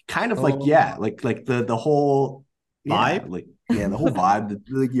kind of like, or yeah, like the whole, yeah, vibe? like yeah, the whole vibe,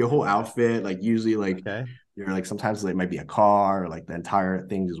 like your whole outfit, like usually like Okay. you're like sometimes it might be a car, or like the entire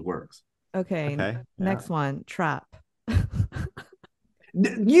thing just works. Okay, Okay. Yeah. next one, trap.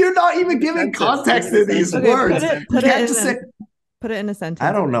 You're not even giving Give me context the in these sentence. Okay, Give me the words. You put it can't sentence. just say, put it in a I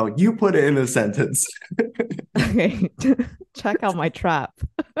sentence. don't know. You put it in a sentence. Okay, check out my trap.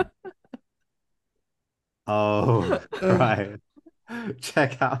 Oh, right.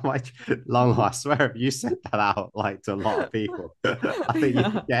 Check out my long. I swear, if you said that out like to a lot of people, I think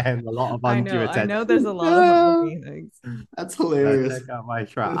Yeah, you're getting a lot of undue I know attention. there's a lot of other meanings. That's Yeah, hilarious. check out my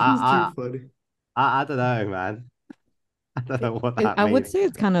trap. This is too funny. I don't know, man. I don't know what that I would means. say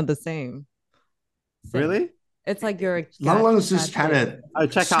it's kind of the same. Same. Really? It's like you're Lang Lang's just trying exaggerating. to Oh,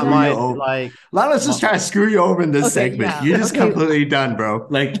 check out screw you my over. like. Lang Lang's just What, trying to screw you over in this Okay, segment. yeah. You're just Okay, completely done, bro.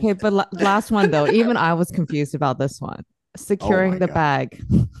 Like, okay, but last one though, even I was confused about this one. oh Securing my the God. bag.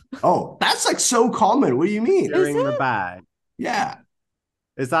 Oh, that's like so common. What do you mean? Is securing the it? bag. Yeah.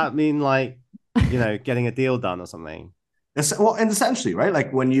 Does that mean like, getting a deal done or something? Well, and essentially, right?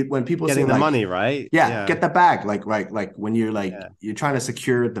 Like when people say Getting the like, money, right? yeah, Yeah. get the bag, like right, like when you're like Yeah. you're trying to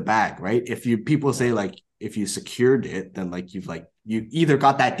secure the bag, right? If you people say like if you secured it, then like you either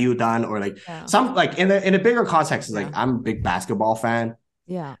got that deal done or like Yeah. some like in a bigger context is like Yeah. I'm a big basketball fan.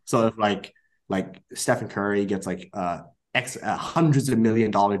 Yeah. So if like Stephen Curry gets like hundreds of $1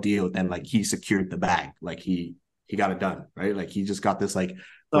 million deal, then like he secured the bag, like he got it done, right? Like he just got this like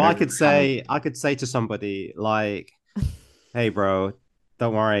So whatever kind of I could say to somebody like, "Hey, bro,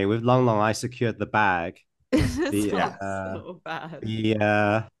 don't worry. With Long Long, I secured the bag. It The yeah. sounds so bad. the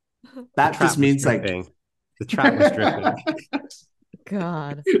That just trap was means like dripping. The trap was dripping,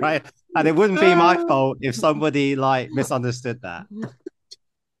 God. right? And it wouldn't be my fault if somebody like misunderstood that.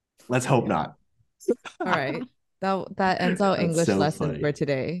 let's hope not. All right. That ends our That's English so lesson for funny.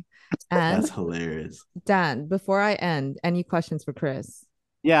 today. That's And hilarious. Dan, before I end, any questions for Chris?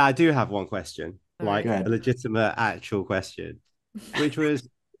 Yeah, I do have one question, All like right. Go a ahead. legitimate, actual question, which was,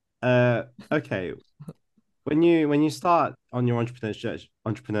 okay, when you start on your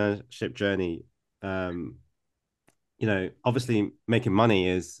entrepreneurship journey, um, obviously making money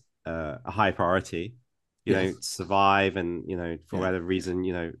is a high priority, Yes. to survive and, for Yeah. whatever reason,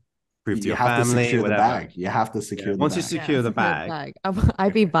 prove to You your have to family, secure the whatever. bag. You have to Yeah. secure the Once you bag. Yeah, secure the secure the bag, bag.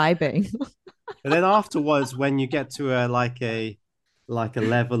 I'd be vibing. but then afterwards, when you get to a level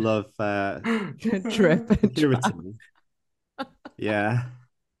of Drip and trap. security, yeah,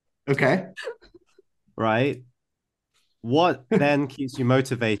 Okay. right. What then keeps you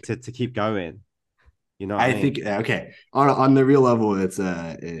motivated to keep going? You know what I I mean? think okay. On the real level, it's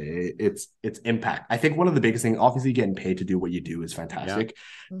impact. I think one of the biggest things, obviously getting paid to do what you do is Yeah, fantastic,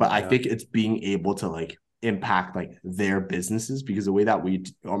 but I yeah, think it's being able to like impact like their businesses, because the way that we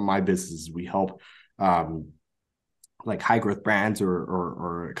on my business we help like high growth brands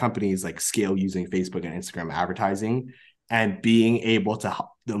or companies like scale using Facebook and Instagram advertising, and being able to help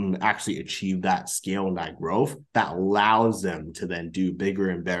them actually achieve that scale and that growth that allows them to then do bigger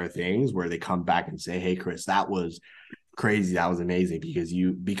and better things where they come back and say, hey Chris, that was crazy, that was amazing,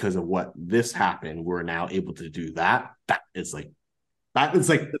 because of what this happened, we're now able to do that. That is like so it means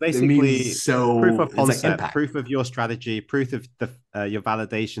basically, proof so of it's like concept, impact. proof of your strategy, proof of your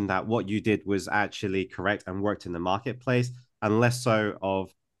validation that what you did was actually correct and worked in the marketplace, and less so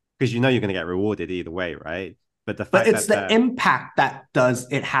of, because you're going to get rewarded either way, right? But the But fact it's the impact that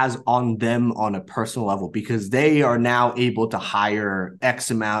it has on them on a personal level, because they are now able to hire X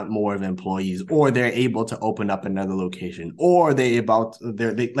amount more of employees, or they're able to open up another location, or they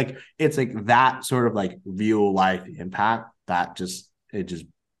like, it's like that sort of like real life impact that just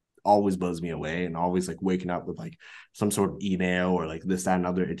always blows me away. And always like waking up with like some sort of email or like this, that, and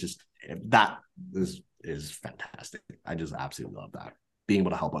other. That is fantastic. I just absolutely love that, being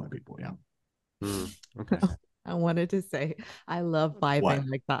able to help other people. Yeah. Okay. I wanted to say I love vibing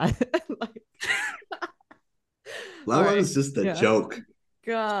like that. Like, Lala is just a joke.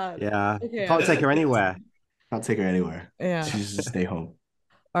 God. Yeah. Okay, Can't take her anywhere. Can't take her anywhere. Yeah. She's just stay home.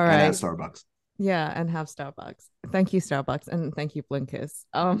 All right. And at Starbucks. Yeah, and have Starbucks. Thank you, Starbucks, and thank you, Blinkist.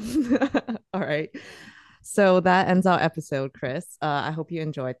 All right. So that ends our episode, Chris. I hope you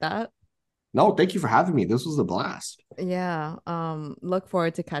enjoyed that. No, thank you for having me. This was a blast. Yeah. Look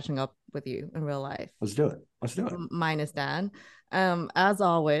forward to catching up with you in real life. Let's do it. Minus Dan. As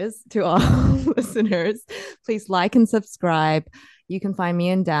always, to all listeners, please like and subscribe. You can find me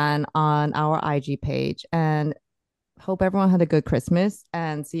and Dan on our IG page. And hope everyone had a good Christmas,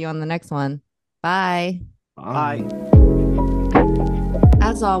 and see you on the next one. Bye. Bye.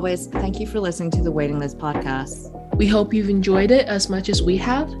 As always, thank you for listening to the Waiting List podcast. We hope you've enjoyed it as much as we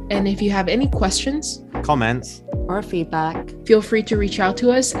have. And if you have any questions, comments, or feedback, feel free to reach out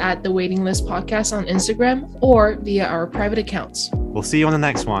to us at the Waiting List Podcast on Instagram or via our private accounts. We'll see you on the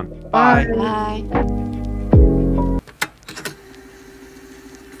next one. Bye. Bye.